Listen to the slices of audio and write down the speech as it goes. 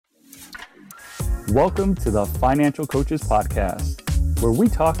Welcome to the Financial Coaches Podcast, where we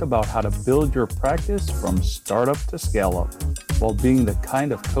talk about how to build your practice from startup to scale up while being the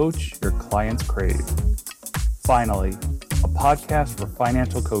kind of coach your clients crave. Finally, a podcast for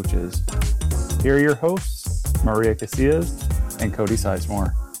financial coaches. Here are your hosts, Maria Casillas and Cody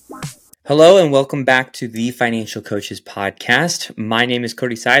Sizemore. Hello and welcome back to the Financial Coaches Podcast. My name is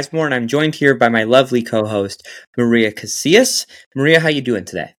Cody Sizemore and I'm joined here by my lovely co-host, Maria Casillas. Maria, how you doing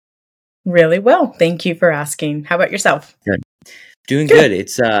today? Really well. Thank you for asking. How about yourself? Good. Doing good.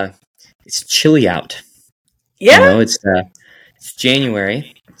 It's chilly out. Yeah. It's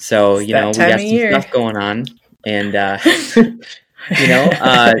January. So, It's we got some stuff going on. And,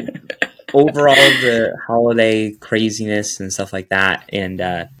 overall the holiday craziness and stuff like that.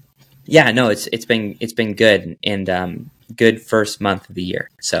 And, it's been good and good first month of the year.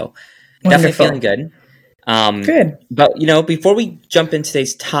 So definitely feeling good. Good. But, before we jump into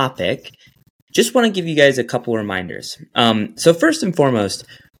today's topic, just want to give you guys a couple reminders. So first and foremost,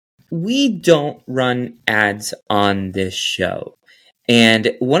 we don't run ads on this show.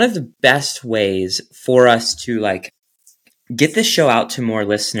 And one of the best ways for us to get this show out to more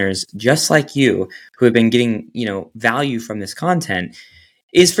listeners, just like you, who have been getting, value from this content,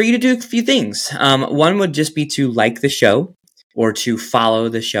 is for you to do a few things. One would just be to like the show or to follow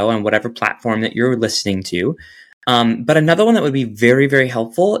the show on whatever platform that you're listening to. But another one that would be very, very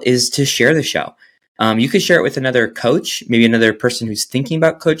helpful is to share the show. You could share it with another coach, maybe another person who's thinking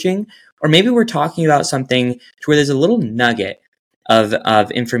about coaching, or maybe we're talking about something to where there's a little nugget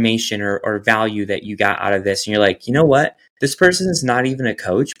of information or value that you got out of this. And you're like, you know what? This person is not even a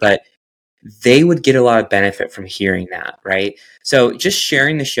coach, but they would get a lot of benefit from hearing that, right? So just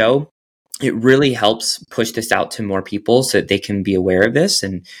sharing the show, it really helps push this out to more people so that they can be aware of this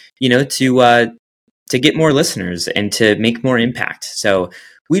and, to get more listeners and to make more impact. So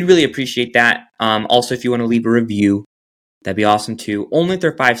we'd really appreciate that. Also, if you want to leave a review, that'd be awesome too. Only if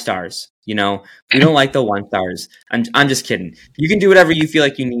they're 5 stars. We don't like the 1 stars. I'm just kidding. You can do whatever you feel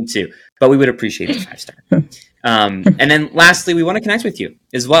like you need to, but we would appreciate the 5 star. And then lastly, we want to connect with you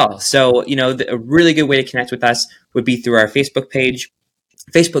as well. So, a really good way to connect with us would be through our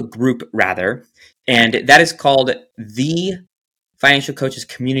Facebook group rather. And that is called the Financial Coaches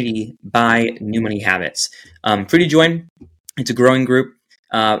Community by New Money Habits. Free to join. It's a growing group.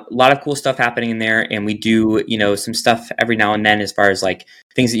 A lot of cool stuff happening in there. And we do, some stuff every now and then as far as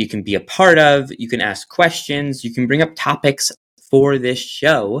things that you can be a part of. You can ask questions. You can bring up topics for this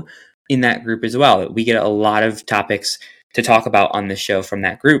show in that group as well. We get a lot of topics to talk about on the show from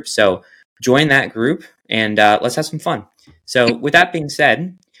that group. So join that group and let's have some fun. So with that being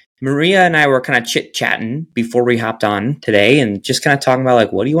said, Maria and I were kind of chit-chatting before we hopped on today and just kind of talking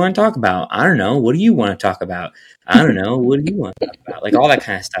about what do you want to talk about? I don't know. What do you want to talk about? I don't know. What do you want to talk about? All that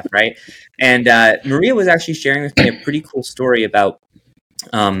kind of stuff, right? And Maria was actually sharing with me a pretty cool story about,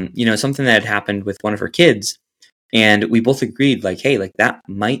 something that had happened with one of her kids. And we both agreed that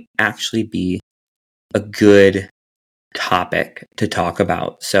might actually be a good topic to talk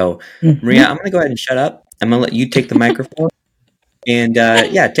about. So Maria, I'm going to go ahead and shut up. I'm going to let you take the microphone. And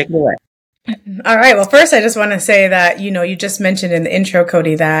take it away. All right. Well, first, I just want to say that, you just mentioned in the intro,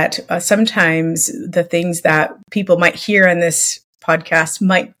 Cody, that sometimes the things that people might hear on this podcast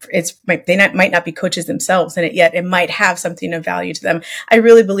might not be coaches themselves, and yet it might have something of value to them. I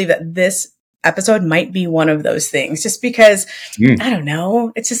really believe that this episode might be one of those things, just because, I don't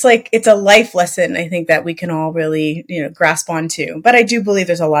know, it's just it's a life lesson, I think, that we can all really, grasp onto. But I do believe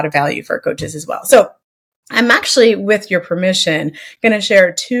there's a lot of value for coaches as well. So I'm actually, with your permission, going to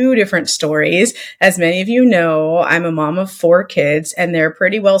share 2 different stories. As many of you know, I'm a mom of 4 kids, and they're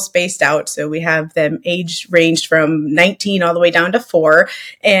pretty well spaced out. So we have them age ranged from 19 all the way down to 4.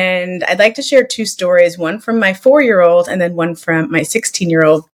 And I'd like to share 2 stories, one from my 4-year-old and then one from my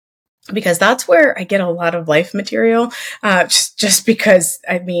 16-year-old. Because that's where I get a lot of life material, just because,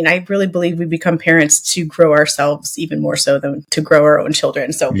 I really believe we become parents to grow ourselves even more so than to grow our own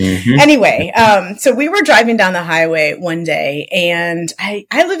children. So anyway, so we were driving down the highway one day, and I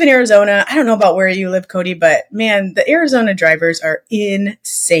live in Arizona. I don't know about where you live, Cody, but man, the Arizona drivers are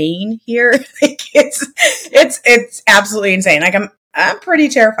insane here. It's absolutely insane. I'm pretty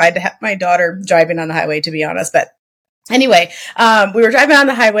terrified to have my daughter driving on the highway, to be honest, but anyway, we were driving on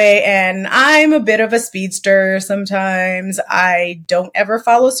the highway, and I'm a bit of a speedster sometimes. I don't ever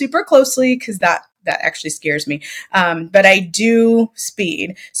follow super closely because that actually scares me. But I do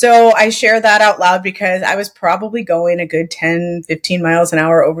speed. So I share that out loud because I was probably going a good 10, 15 miles an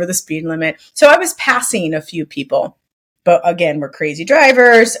hour over the speed limit. So I was passing a few people. But again, we're crazy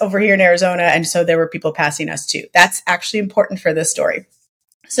drivers over here in Arizona. And so there were people passing us too. That's actually important for this story.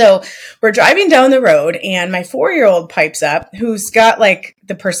 So we're driving down the road and my 4-year-old pipes up, who's got like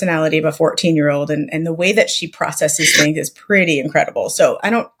the personality of a 14-year-old, and the way that she processes things is pretty incredible. So I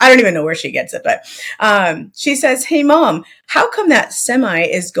don't even know where she gets it, but she says, "Hey mom, how come that semi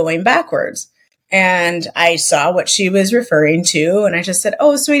is going backwards?" And I saw what she was referring to. And I just said,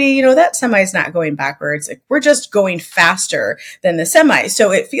 "Oh, sweetie, that semi is not going backwards. Like, we're just going faster than the semi.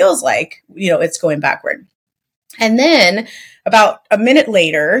 So it feels like, it's going backward." And then about a minute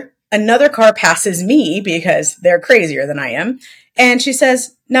later, another car passes me because they're crazier than I am. And she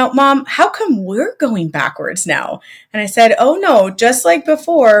says, "Now, mom, how come we're going backwards now?" And I said, "Oh no, just like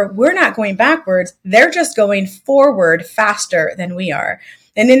before, we're not going backwards. They're just going forward faster than we are."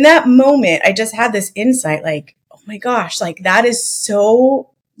 And in that moment, I just had this insight like, oh my gosh, like that is so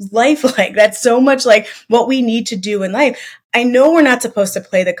lifelike. That's so much like what we need to do in life. I know we're not supposed to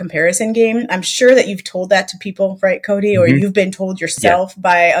play the comparison game. I'm sure that you've told that to people, right, Cody? Or you've been told yourself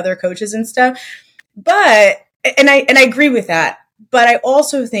by other coaches and stuff. But, and I agree with that. But I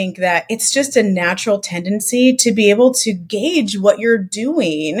also think that it's just a natural tendency to be able to gauge what you're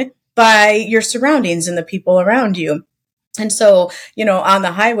doing by your surroundings and the people around you. And so, on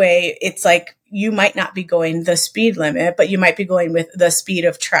the highway, it's like you might not be going the speed limit, but you might be going with the speed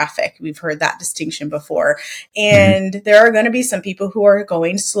of traffic. We've heard that distinction before. And there are going to be some people who are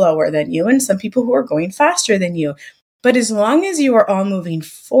going slower than you and some people who are going faster than you. But as long as you are all moving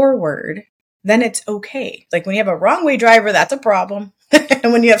forward, then it's okay. Like when you have a wrong way driver, that's a problem.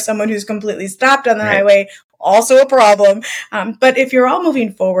 And when you have someone who's completely stopped on the highway, also a problem. But if you're all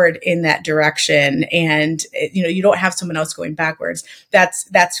moving forward in that direction and, you don't have someone else going backwards,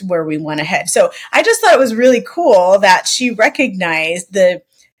 that's where we want to head. So I just thought it was really cool that she recognized the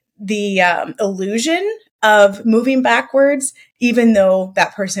illusion of moving backwards, even though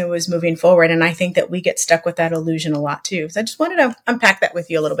that person was moving forward. And I think that we get stuck with that illusion a lot too. So I just wanted to unpack that with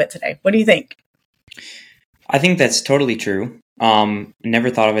you a little bit today. What do you think? I think that's totally true. Never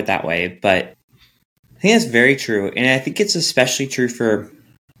thought of it that way, but I think that's very true. And I think it's especially true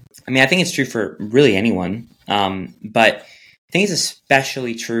I think it's true for really anyone. But I think it's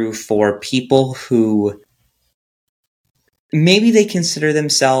especially true for people who maybe they consider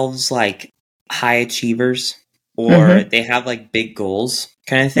themselves like high achievers or they have like big goals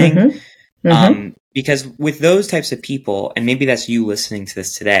kind of thing. Because with those types of people, and maybe that's you listening to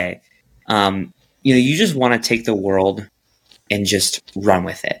this today, you just want to take the world and just run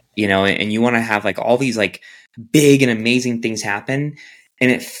with it, and you want to have like all these like big and amazing things happen.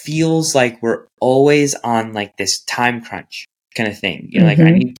 And it feels like we're always on like this time crunch kind of thing. Like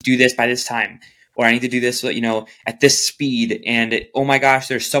I need to do this by this time, or I need to do this, at this speed. And oh my gosh,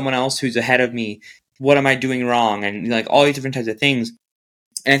 there's someone else who's ahead of me. What am I doing wrong? And like all these different types of things.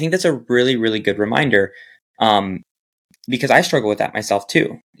 And I think that's a really, really good reminder. Because I struggle with that myself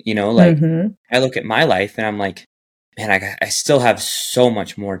too. I look at my life and I'm like, man, I still have so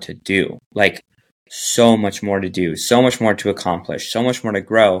much more to do, like so much more to do, so much more to accomplish, so much more to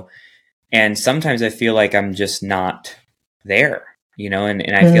grow. And sometimes I feel like I'm just not there,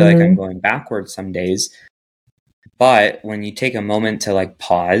 and I feel like I'm going backwards some days. But when you take a moment to like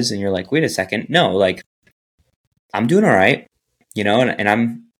pause and you're like, wait a second, no, like I'm doing all right,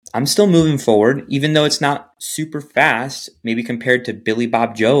 and I'm still moving forward, even though it's not super fast, maybe compared to Billy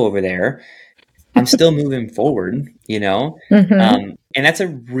Bob Joe over there. I'm still moving forward, and that's a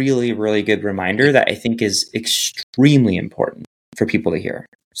really, really good reminder that I think is extremely important for people to hear.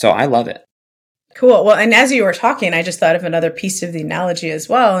 So I love it. Cool. Well, and as you were talking, I just thought of another piece of the analogy as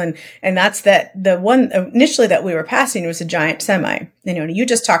well. And that's that the one initially that we were passing was a giant semi. You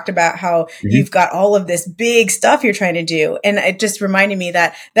just talked about how you've got all of this big stuff you're trying to do. And it just reminded me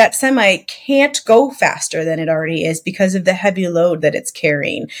that that semi can't go faster than it already is because of the heavy load that it's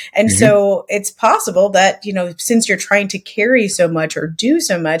carrying. And so it's possible that, since you're trying to carry so much or do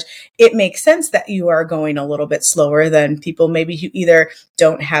so much, it makes sense that you are going a little bit slower than people maybe who either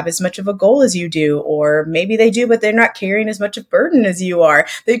don't have as much of a goal as you do, or maybe they do, but they're not carrying as much of burden as you are.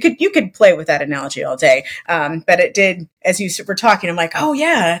 You could play with that analogy all day. But it did, as you were talking, I'm like, oh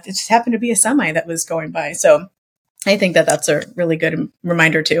yeah, it just happened to be a semi that was going by. So I think that that's a really good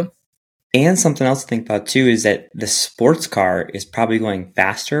reminder too. And something else to think about too is that the sports car is probably going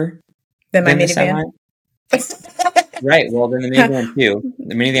faster than my minivan. Right. Well, then the minivan too.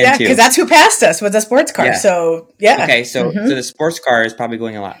 The minivan yeah, too. Because that's who passed us with the sports car. Yeah. So yeah. Okay. So the sports car is probably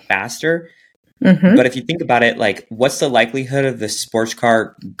going a lot faster. But if you think about it, like, what's the likelihood of the sports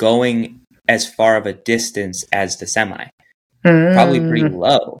car going as far of a distance as the semi? Probably pretty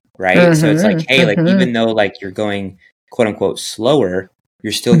low, right? So it's like, hey, like even though like you're going quote unquote slower,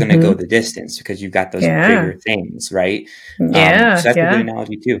 you're still going to go the distance because you've got those bigger things, right? So that's a good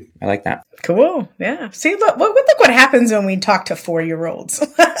analogy too. I like that. Cool. Yeah. See, look what happens when we talk to 4-year-olds.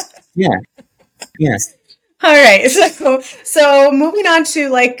 Yeah. All right. So moving on to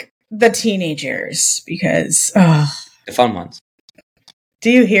like the teenagers, because the fun ones. Do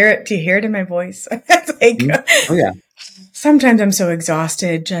you hear it? Do you hear it in my voice? Like, oh yeah. Sometimes I'm so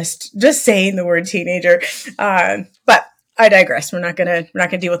exhausted just saying the word teenager. But I digress. We're not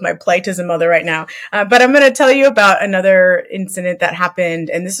gonna deal with my plight as a mother right now. But I'm gonna tell you about another incident that happened,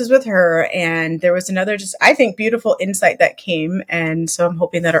 and this is with her. And there was another, just I think, beautiful insight that came, and so I'm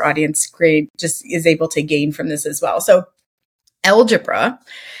hoping that our audience grade just is able to gain from this as well. So, algebra.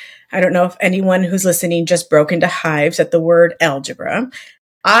 I don't know if anyone who's listening just broke into hives at the word algebra.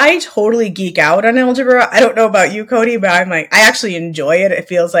 I totally geek out on algebra. I don't know about you, Cody, but I actually enjoy it. It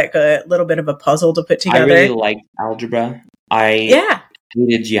feels like a little bit of a puzzle to put together. I really like algebra. I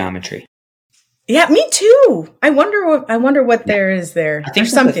hated geometry. Yeah, me too. I wonder what there is there. I think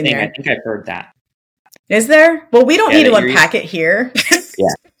there's something there. I think I've heard that. Is there? Well, we don't need to unpack it here.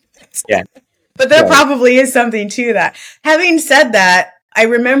 Yeah. But there probably is something to that. Having said that, I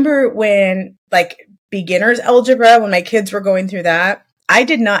remember when like beginner's algebra, when my kids were going through that, I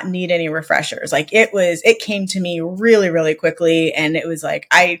did not need any refreshers. Like it came to me really, really quickly. And it was like,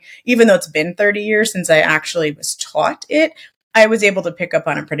 even though it's been 30 years since I actually was taught it, I was able to pick up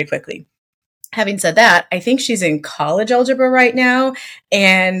on it pretty quickly. Having said that, I think she's in college algebra right now.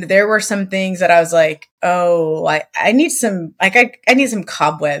 And there were some things that I was like, oh, I need some, like, I need some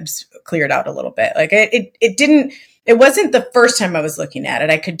cobwebs cleared out a little bit. Like it wasn't the first time I was looking at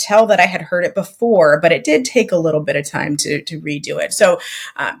it. I could tell that I had heard it before, but it did take a little bit of time to redo it. So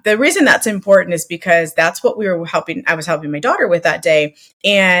the reason that's important is because that's what I was helping my daughter with that day.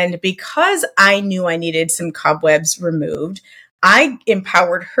 And because I knew I needed some cobwebs removed, I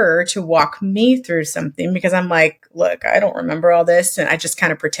empowered her to walk me through something because I'm like, look, I don't remember all this. And I just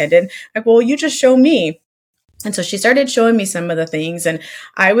kind of pretended like, well, you just show me. And so she started showing me some of the things, and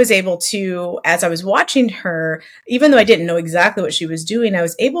I was able to, as I was watching her, even though I didn't know exactly what she was doing, I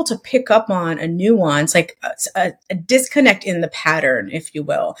was able to pick up on a nuance, like a disconnect in the pattern, if you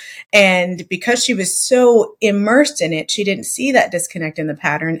will. And because she was so immersed in it, she didn't see that disconnect in the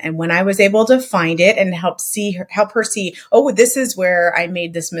pattern. And when I was able to find it and help her see, oh, this is where I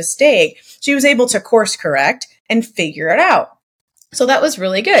made this mistake, she was able to course correct and figure it out. So that was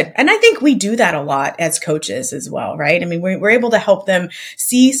really good. And I think we do that a lot as coaches as well, right? I mean, we're able to help them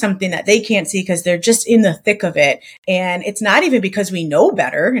see something that they can't see because they're just in the thick of it. And it's not even because we know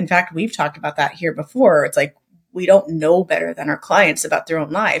better. In fact, we've talked about that here before. It's like we don't know better than our clients about their own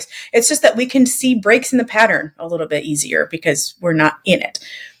lives. It's just that we can see breaks in the pattern a little bit easier because we're not in it.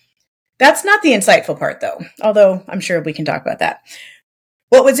 That's not the insightful part, though, although I'm sure we can talk about that.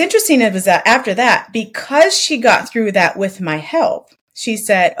 What was interesting was that after that, because she got through that with my help, she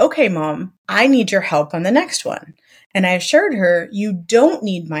said, okay, Mom, I need your help on the next one. And I assured her, you don't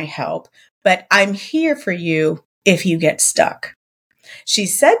need my help, but I'm here for you if you get stuck. She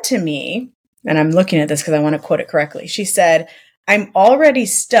said to me, and I'm looking at this because I want to quote it correctly. She said, I'm already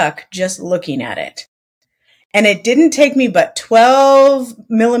stuck just looking at it. And it didn't take me but 12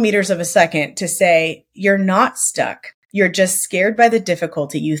 millimeters of a second to say, you're not stuck. You're just scared by the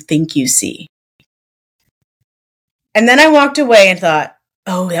difficulty you think you see. And then I walked away and thought,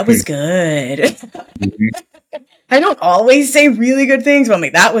 oh, that was good. I don't always say really good things, but I'm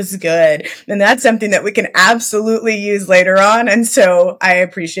like, that was good. And that's something that we can absolutely use later on. And so I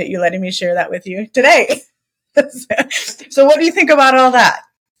appreciate you letting me share that with you today. So what do you think about all that?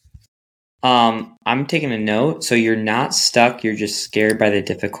 I'm taking a note. So you're not stuck. You're just scared by the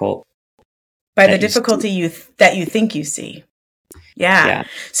difficult. By the difficulty that you think you see. Yeah.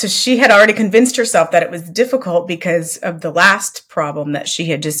 So she had already convinced herself that it was difficult because of the last problem that she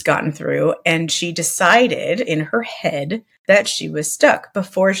had just gotten through. And she decided in her head that she was stuck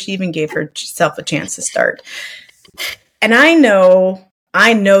before she even gave herself a chance to start. And I know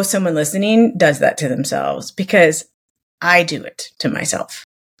someone listening does that to themselves because I do it to myself.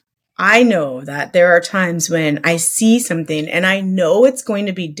 I know that there are times when I see something and I know it's going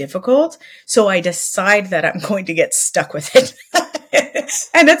to be difficult. So I decide that I'm going to get stuck with it.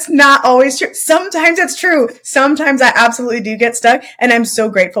 And it's not always true. Sometimes it's true. Sometimes I absolutely do get stuck. And I'm so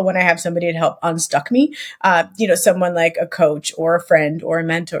grateful when I have somebody to help unstuck me. Someone like a coach or a friend or a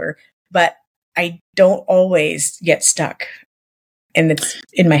mentor. But I don't always get stuck. And it's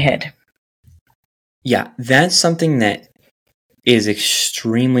in my head. Yeah, that's something that is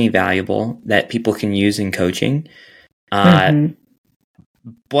extremely valuable that people can use in coaching.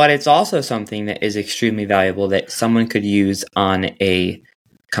 But it's also something that is extremely valuable that someone could use on a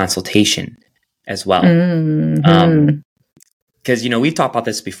consultation as well. Because, we've talked about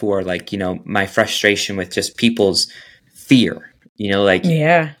this before, like, my frustration with just people's fear,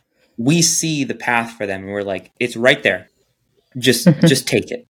 we see the path for them and we're like, it's right there. Just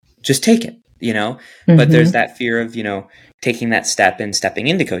take it. Just take it, but there's that fear of, taking that step and stepping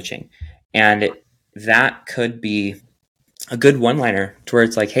into coaching. And that could be a good one-liner to where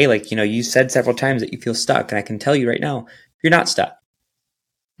it's like, hey, like, you said several times that you feel stuck. And I can tell you right now, you're not stuck,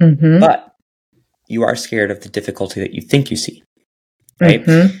 but you are scared of the difficulty that you think you see. Right.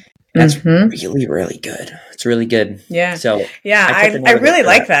 That's really, really good. It's really good. Yeah. So I really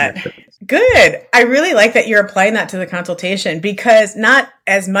like that. Good. I really like that you're applying that to the consultation, because not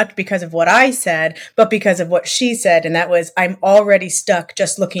as much because of what I said, but because of what she said. And that was, I'm already stuck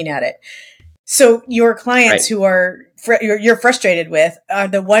just looking at it. So your clients who are you're frustrated with are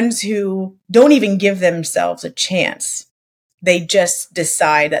the ones who don't even give themselves a chance. They just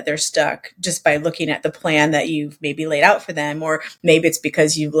decide that they're stuck just by looking at the plan that you've maybe laid out for them, or maybe it's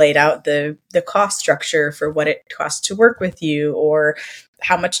because you've laid out the cost structure for what it costs to work with you, or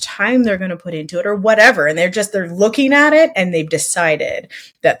how much time they're going to put into it, or whatever. And they're looking at it and they've decided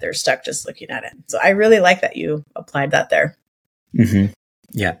that they're stuck just looking at it. So I really like that you applied that there.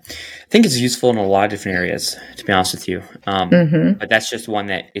 Yeah. I think it's useful in a lot of different areas, to be honest with you. But that's just one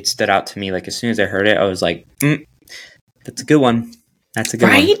that it stood out to me. Like, as soon as I heard it, I was like, that's a good one. That's a good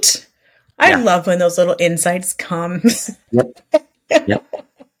one. Right? I love when those little insights come. Yep.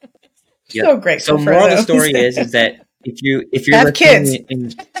 So great. So moral of the story is that if you're have kids,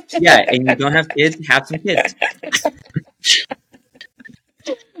 and you don't have kids, have some kids.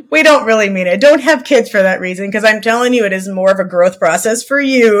 We don't really mean it. Don't have kids for that reason, because I'm telling you, it is more of a growth process for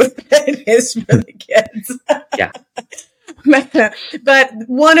you than it is for the kids. Yeah. But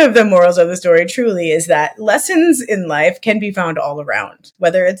one of the morals of the story truly is that lessons in life can be found all around,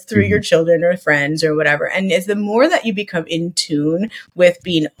 whether it's through your children or friends or whatever. And as the more that you become in tune with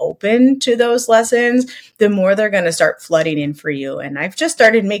being open to those lessons, the more they're going to start flooding in for you. And I've just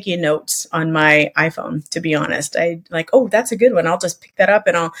started making notes on my iPhone, to be honest. I like, oh, that's a good one. I'll just pick that up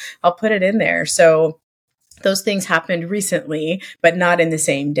and I'll put it in there. So those things happened recently, but not in the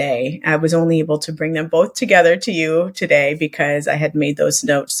same day. I was only able to bring them both together to you today because I had made those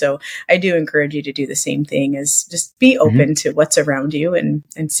notes. So I do encourage you to do the same thing, is just be open to what's around you and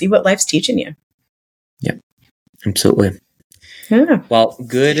see what life's teaching you. Yep, absolutely. Yeah. Well,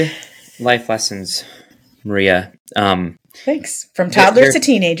 good life lessons, Maria. Thanks. From toddlers to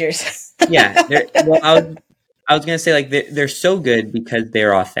teenagers. Yeah. I was going to say, like, they're so good because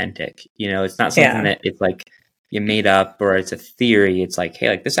they're authentic. It's not something that it's like you made up or it's a theory. It's like, hey,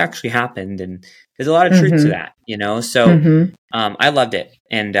 like, this actually happened. And there's a lot of truth to that, So I loved it.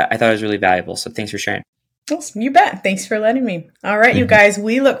 And I thought it was really valuable. So thanks for sharing. Awesome. You bet. Thanks for letting me. All right, you guys,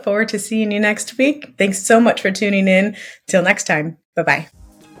 we look forward to seeing you next week. Thanks so much for tuning in. Till next time. Bye-bye.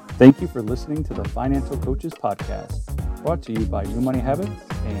 Thank you for listening to the Financial Coaches Podcast, brought to you by New Money Habits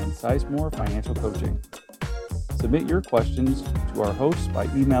and Sizemore Financial Coaching. Submit your questions to our hosts by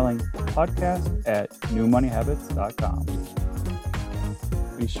emailing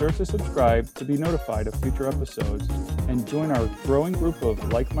podcast@newmoneyhabits.com. Be sure to subscribe to be notified of future episodes and join our growing group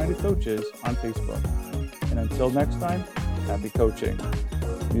of like-minded coaches on Facebook. And until next time, happy coaching.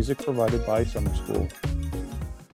 Music provided by Summer School.